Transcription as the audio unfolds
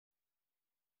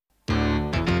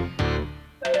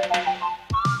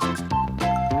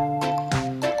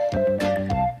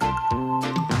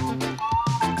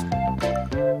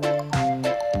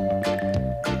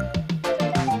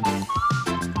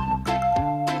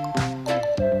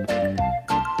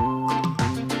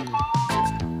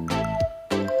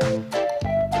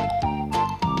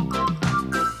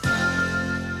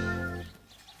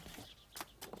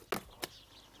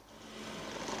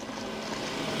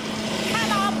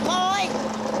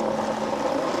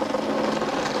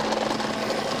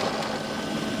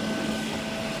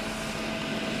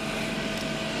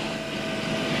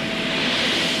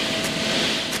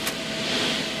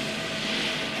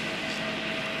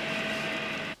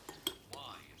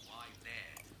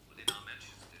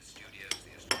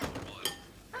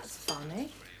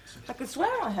I could swear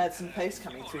I heard some post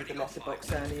coming through the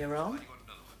letterbox earlier on.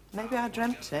 Maybe I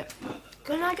dreamt it.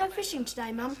 Couldn't I go fishing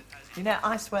today, Mum? You know,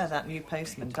 I swear that new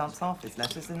postman dumps half his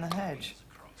letters in the hedge.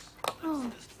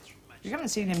 Oh. You haven't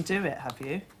seen him do it, have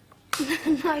you?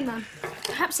 No, Mum.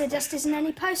 Perhaps there just isn't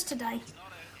any post today.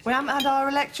 We haven't had our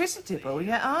electricity bill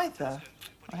yet either.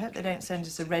 I hope they don't send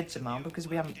us a red demand because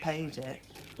we haven't paid it.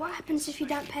 What happens if you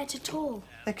don't pay it at all?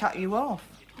 They cut you off.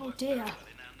 Oh, dear.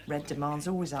 Red demands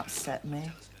always upset me.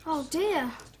 Oh,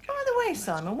 dear. By the way,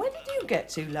 Simon, where did you get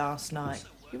to last night?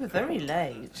 You were very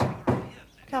late.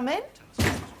 Come in.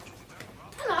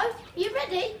 Hello, are you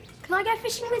ready? Can I go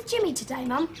fishing with Jimmy today,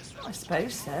 Mum? I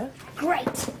suppose so.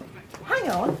 Great. Hang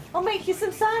on, I'll make you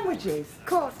some sandwiches.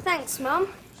 Cool, thanks, Mum.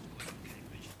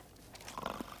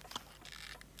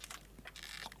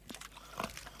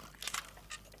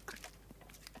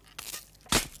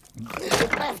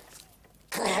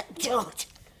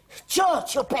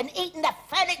 George, you've been eating the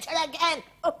furniture again.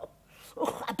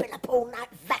 I've been up all night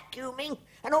vacuuming,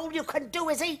 and all you can do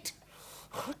is eat.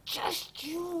 Just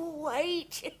you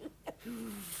wait.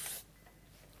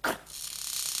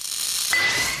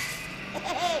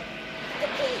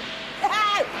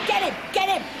 Get him! Get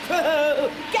him!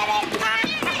 Get him!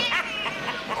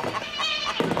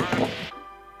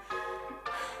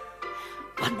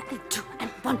 One and two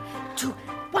and one, two,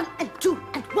 one and two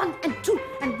and one and two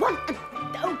and one and...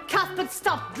 Oh, Cuthbert,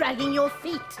 stop dragging your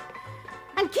feet.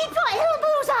 And keep your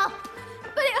elbows up.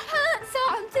 But it hurts,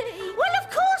 Auntie. Well, of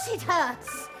course it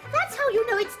hurts. That's how you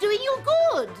know it's doing you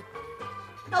good.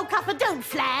 Oh, Cuthbert, don't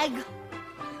flag.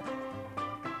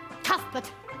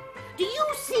 Cuthbert, do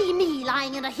you see me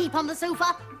lying in a heap on the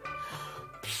sofa?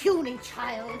 Puny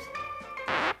child.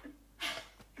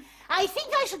 I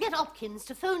think I shall get Hopkins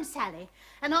to phone Sally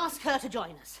and ask her to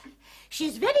join us.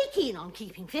 She's very keen on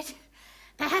keeping fit.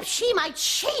 Perhaps she might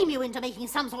shame you into making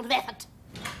some sort of effort.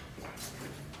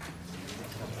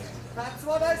 That's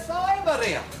what I say,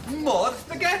 Maria. More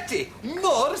spaghetti.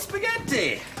 More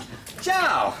spaghetti.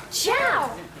 Ciao.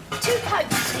 Ciao. 2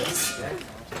 Cokes, please.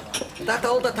 That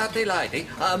old tatty lady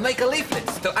make a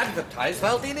leaflets to advertise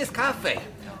Valdini's Cafe.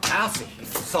 A.R.C.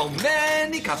 So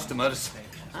many customers.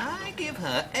 I give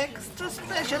her extra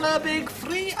special a big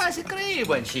free ice cream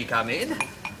when she come in.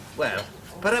 Well,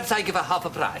 perhaps I give her half a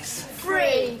price.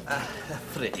 Free.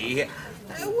 Free.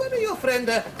 Where are your friend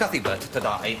Cuthbert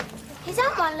today? His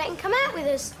aunt won't let him come out with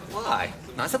us. Why?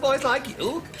 Nicer boys like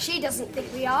you. She doesn't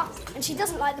think we are, and she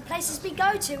doesn't like the places we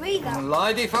go to either.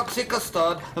 Lady Foxy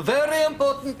Custard, very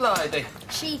important lady.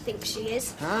 She thinks she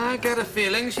is. I get a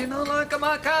feeling she no like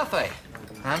my cafe.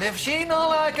 And if she no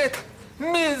like it,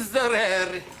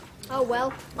 misery. Oh,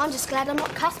 well, I'm just glad I'm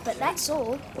not Cuthbert, that's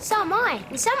all. So am I.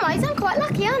 In some ways, I'm quite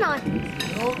lucky, aren't I?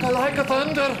 Look like a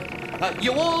thunder.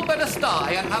 You all better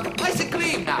stay and have ice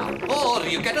cream now, or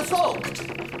you get soaked.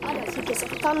 I don't think it's a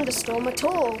thunderstorm at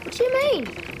all. What do you mean?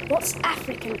 What's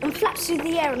African and flaps through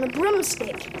the air on a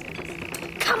broomstick?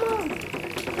 Come on!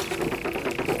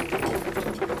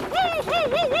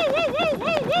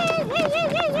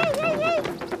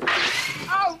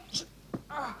 Ouch!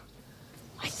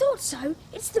 I thought so.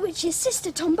 It's the witch's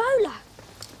sister, Tombola.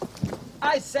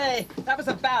 I say, that was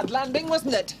a bad landing,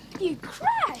 wasn't it? You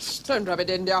crashed. Don't rub it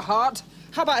in your heart.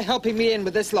 How about helping me in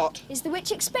with this lot? Is the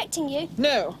witch expecting you?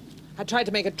 No. I tried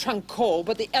to make a trunk call,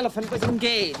 but the elephant was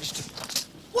engaged.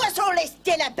 What's all this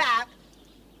din about?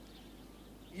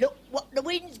 Look what the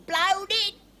wind's blown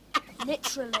in.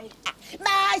 Literally.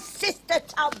 My sister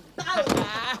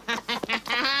Tombola.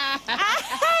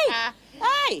 Hey!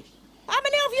 Hey! How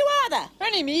many of you are there?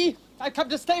 Only me. I've come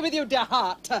to stay with you, dear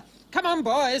heart. Come on,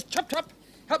 boys. Chop, chop.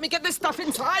 Help me get this stuff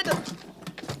inside.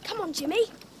 Come on, Jimmy.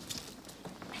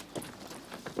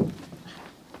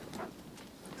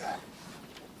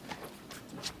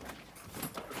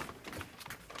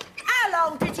 How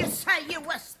long did you say you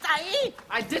were staying?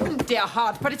 I didn't, dear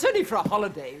heart, but it's only for a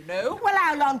holiday, you know. Well,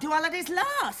 how long do holidays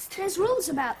last? There's rules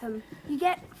about them. You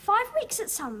get 5 weeks at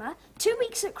summer, 2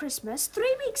 weeks at Christmas,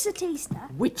 3 weeks at Easter.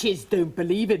 Witches don't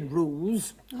believe in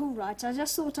rules. All right, I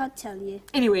just thought I'd tell you.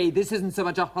 Anyway, this isn't so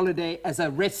much a holiday as a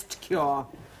rest cure.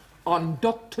 On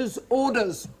doctor's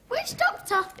orders. Which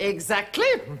doctor? Exactly.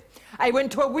 I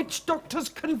went to a witch doctor's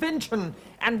convention,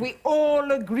 and we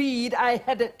all agreed I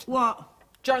had it. What?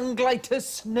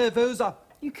 Junglitis nervosa.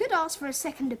 You could ask for a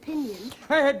second opinion.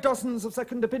 I had dozens of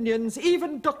second opinions.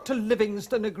 Even Dr.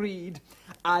 Livingston agreed.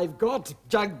 I've got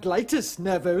junglitis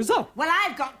nervosa. Well,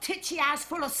 I've got titchy house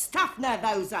full of stuff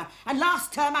nervosa. And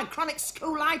last term I had chronic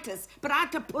schoolitis, but I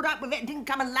had to put up with it and didn't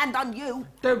come and land on you.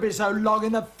 Don't be so long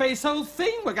in the face, old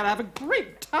thing. We're going to have a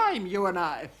great time, you and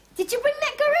I. Did you bring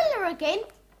that gorilla again?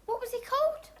 What was he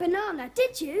called? Banana,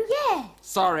 did you? Yeah,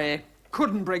 Sorry,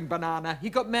 couldn't bring Banana. He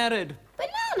got married.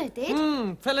 Banana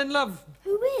did. Fell in love.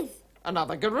 Who with?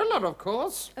 Another gorilla, of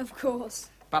course. Of course.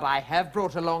 But I have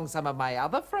brought along some of my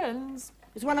other friends.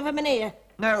 Is one of them in here?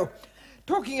 No.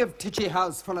 Talking of titchy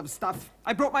house full of stuff,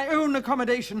 I brought my own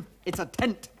accommodation. It's a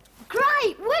tent.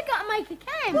 Great, we're going to make a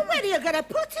camp. Well, where are you going to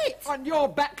put it? On your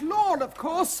back lawn, of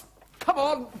course. Come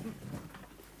on.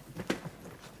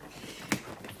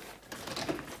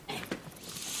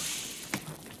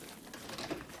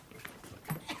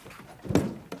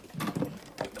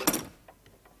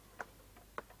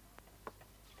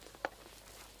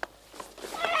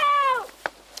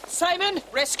 Simon,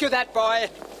 rescue that boy.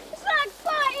 It's like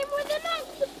fighting with an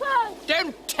octopus.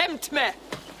 Don't tempt me.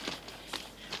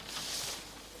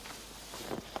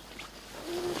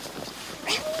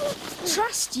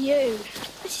 Trust you.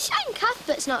 It's a shame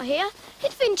Cuthbert's not here.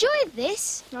 He'd have enjoyed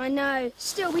this. I know.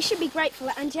 Still, we should be grateful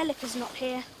that Angelica's not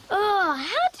here. Oh,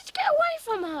 how did you get away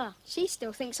from her? She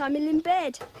still thinks I'm in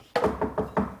bed.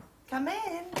 Come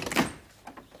in.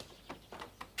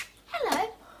 Hello.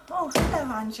 Oh,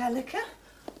 hello, Angelica.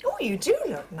 Oh, you do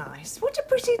look nice. What a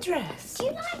pretty dress. Do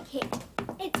you like it?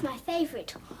 It's my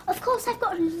favourite. Of course, I've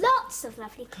got lots of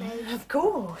lovely clothes. Of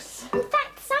course. In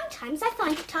fact, sometimes I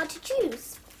find it hard to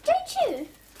choose. Don't you?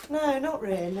 No, not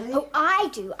really. Oh, I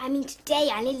do. I mean,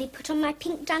 today I nearly put on my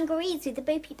pink dungarees with the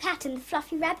bo peep hat and the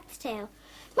fluffy rabbit's tail.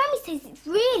 Mummy says it's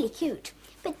really cute.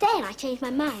 But then I changed my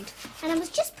mind, and I was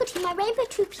just putting my rainbow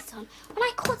troopers on when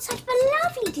I caught sight of a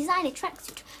lovely designer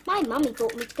tracksuit my mummy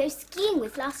bought me to go skiing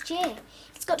with last year.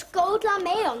 It's got gold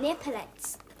lame on the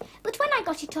epaulettes. But when I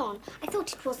got it on, I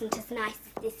thought it wasn't as nice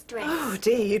as this dress. Oh,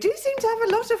 dear, you do seem to have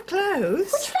a lot of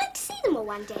clothes. Would you like to see them all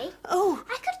one day? Oh.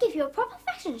 I could give you a proper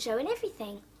fashion show and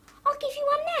everything. I'll give you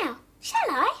one now. Shall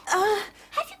I?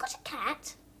 Have you got a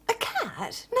cat? A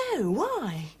cat? No,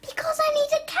 why? Because I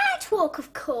need a catwalk,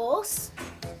 of course.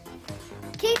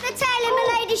 Keep the tail in,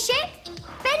 my ladyship.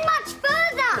 Bend much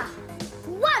further.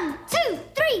 1, 2,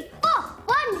 3, 4.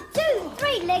 1, 2,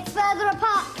 3. Legs further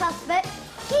apart, Cuthbert.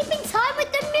 Keep in time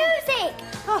with the music.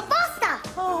 Faster,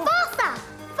 faster,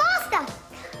 faster.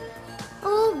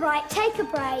 All right, take a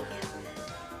break.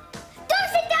 Don't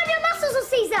sit down your muscles, or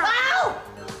Caesar. Ow!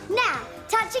 Now,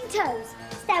 touching toes.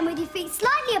 Stand with your feet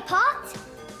slightly apart.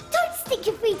 Don't stick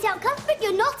your feet out, Cuthbert.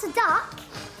 You're not a duck.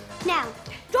 Now,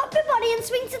 drop your body and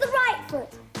swing to the right foot.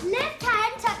 Left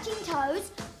hand touching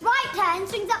toes. Right hand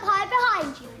swings up high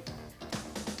behind you.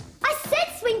 I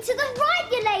said swing to the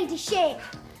right, your ladyship.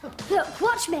 Look,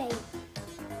 watch me.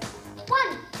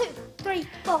 1, 2, 3,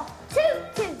 4. 2,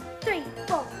 2, 3,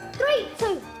 4. 3,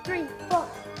 2, 3, 4.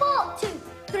 4, 2,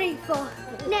 3, 4.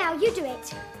 Now you do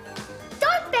it.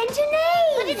 Don't bend your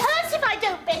knees. But it hurts if I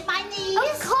don't bend my knees.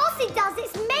 Of course it does.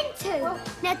 It's meant to.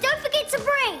 Now don't forget to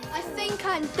breathe. I think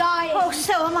I'm dying. Oh,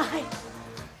 so am I.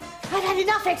 I've had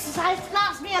enough exercise to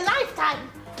last me a lifetime.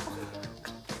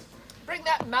 Bring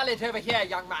that mallet over here,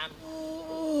 young man.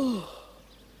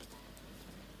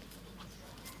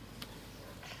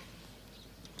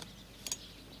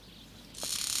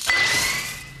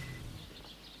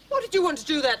 What did you want to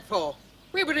do that for?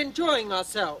 We were enjoying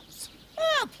ourselves.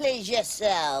 Oh, please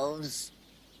yourselves.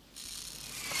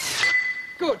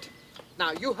 Good.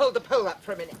 Now, you hold the pole up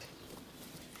for a minute.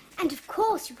 And of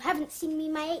course you haven't seen me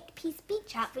in my 8-piece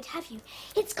beach outfit, have you?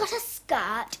 It's got a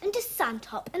skirt and a sun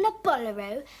top and a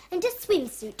bolero and a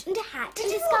swimsuit and a hat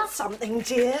and a Want scarf. something,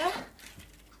 dear?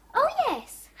 Oh,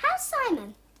 yes. How's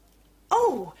Simon?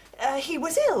 Oh, he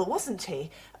was ill, wasn't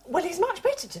he? Well, he's much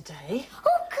better today.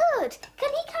 Oh, good. Can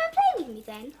he come and play with me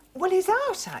then? Well, he's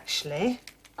out, actually.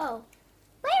 Oh,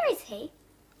 where is he?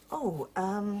 Oh,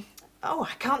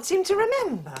 I can't seem to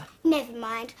remember. Never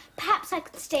mind. Perhaps I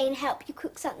could stay and help you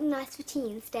cook something nice for tea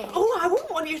instead. Oh, I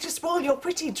wouldn't want you to spoil your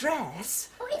pretty dress.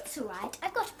 Oh, it's all right.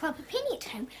 I've got a proper pinny at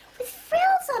home with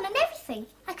frills on and everything.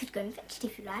 I could go and fetch it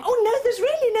if you like. Oh, no, there's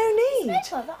really no need. No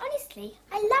bother, honestly.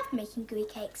 I love making gooey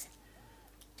cakes.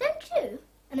 Don't you?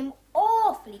 And I'm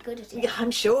awfully good at it. Yeah,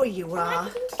 I'm sure you And I are.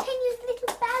 can entertain you with a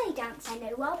little ballet dance I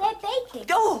know while they're baking.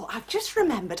 Oh, I've just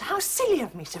remembered. How silly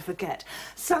of me to forget.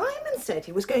 Simon said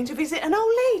he was going to visit an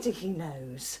old lady he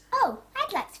knows. Oh,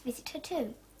 I'd like to visit her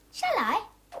too. Shall I?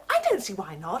 I don't see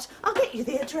why not. I'll get you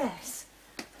the address.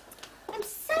 I'm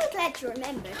so glad you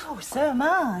remembered. Oh, so am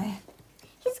I.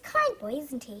 He's a kind boy,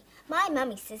 isn't he? My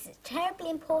mummy says it's terribly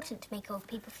important to make old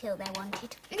people feel they're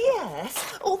wanted.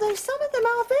 Yes, although some of them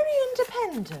are very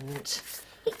independent.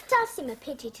 It does seem a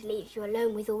pity to leave you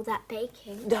alone with all that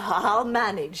baking. I'll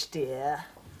manage, dear.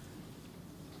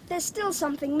 There's still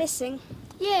something missing.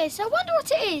 Yes, I wonder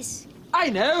what it is. I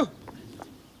know.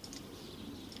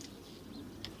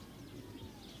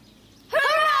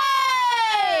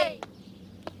 Hooray!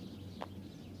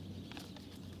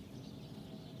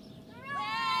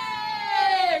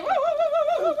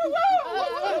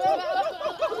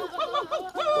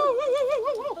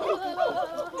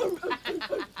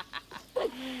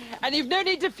 And you've no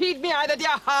need to feed me either, dear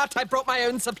heart. I brought my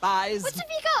own supplies. What have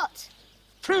you got?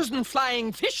 Frozen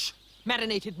flying fish,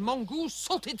 marinated mongoose,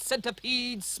 salted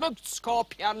centipede, smoked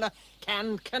scorpion,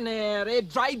 canned canary,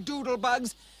 dried doodle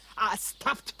bugs, a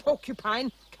stuffed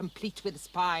porcupine, complete with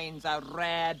spines, a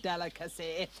rare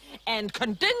delicacy, and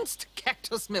condensed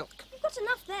cactus milk. You've got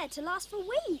enough there to last for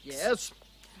weeks. Yes,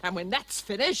 and when that's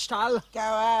finished, I'll Go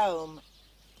home.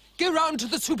 go round to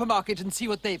the supermarket and see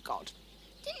what they've got.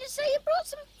 Did you say you brought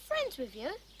some friends with you?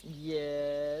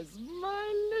 Yes,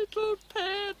 my little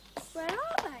pets. Where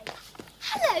are they?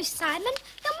 Hello, Simon.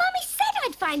 Your mummy said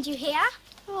I'd find you here.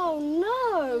 Oh,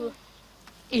 no.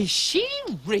 Is she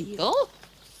real?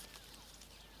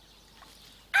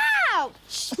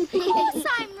 Ouch! Of course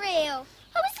I'm real.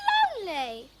 I was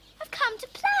lonely. I've come to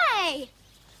play.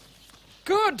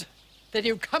 Good. Then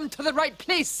you've come to the right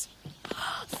place.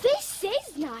 This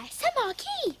is nice. A marquee.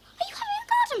 Are you having a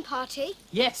garden party?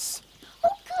 Yes. Oh,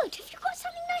 good. Have you got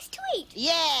something nice to eat?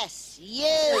 Yes,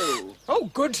 you. Oh,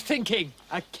 good thinking.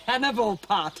 A cannibal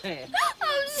party.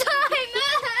 Oh, Simon!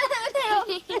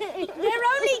 They're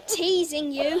only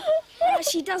teasing you.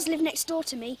 She does live next door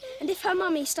to me, and if her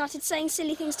mummy started saying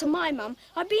silly things to my mum,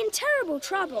 I'd be in terrible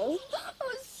trouble.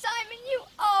 Oh, Simon, you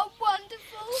are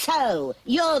wonderful. So,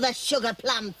 you're the sugar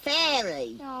plum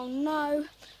fairy? Oh, no.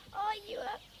 Are you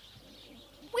a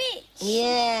witch?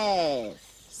 Yes.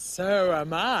 So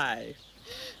am I.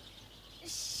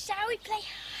 Shall we play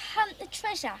Hunt the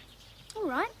Treasure? All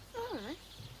right, all right.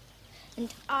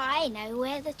 And I know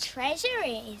where the treasure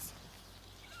is.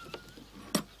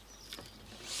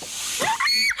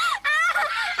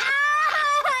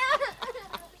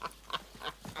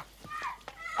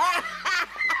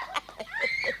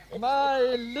 My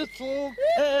little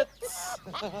pets.